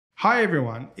Hi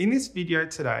everyone, in this video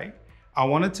today, I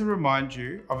wanted to remind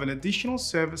you of an additional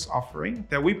service offering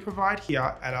that we provide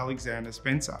here at Alexander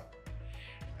Spencer.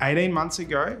 18 months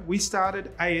ago, we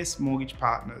started AS Mortgage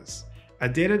Partners, a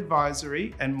debt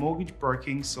advisory and mortgage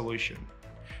broking solution.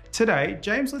 Today,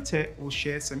 James Lee-Tet will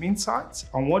share some insights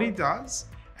on what he does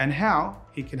and how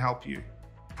he can help you.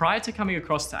 Prior to coming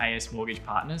across to AS Mortgage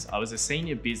Partners, I was a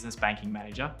senior business banking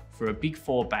manager for a Big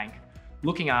Four bank,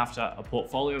 looking after a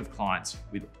portfolio of clients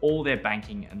with all their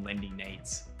banking and lending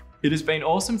needs. It has been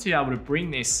awesome to be able to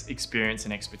bring this experience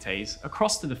and expertise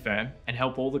across to the firm and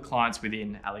help all the clients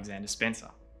within Alexander Spencer.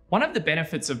 One of the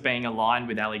benefits of being aligned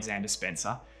with Alexander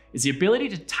Spencer is the ability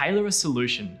to tailor a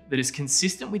solution that is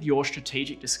consistent with your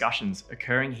strategic discussions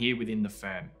occurring here within the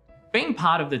firm. Being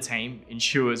part of the team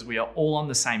ensures we are all on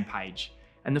the same page,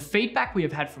 and the feedback we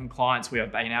have had from clients we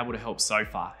have been able to help so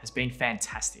far has been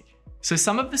fantastic. So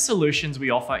some of the solutions we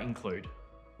offer include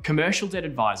commercial debt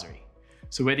advisory.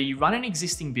 So whether you run an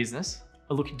existing business,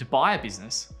 are looking to buy a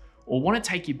business, or want to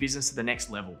take your business to the next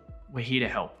level, we're here to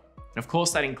help. And of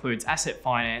course, that includes asset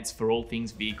finance for all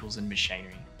things vehicles and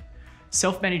machinery.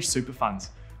 Self-managed super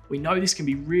funds. We know this can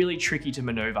be really tricky to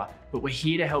maneuver, but we're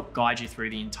here to help guide you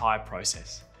through the entire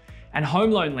process. And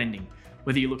home loan lending,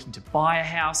 whether you're looking to buy a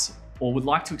house or would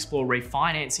like to explore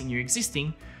refinancing your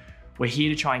existing, we're here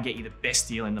to try and get you the best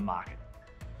deal in the market.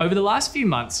 Over the last few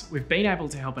months, we've been able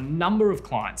to help a number of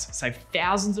clients save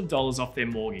thousands of dollars off their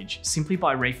mortgage simply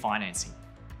by refinancing.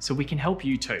 So we can help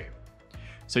you too.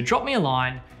 So drop me a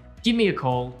line, give me a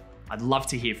call. I'd love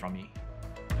to hear from you.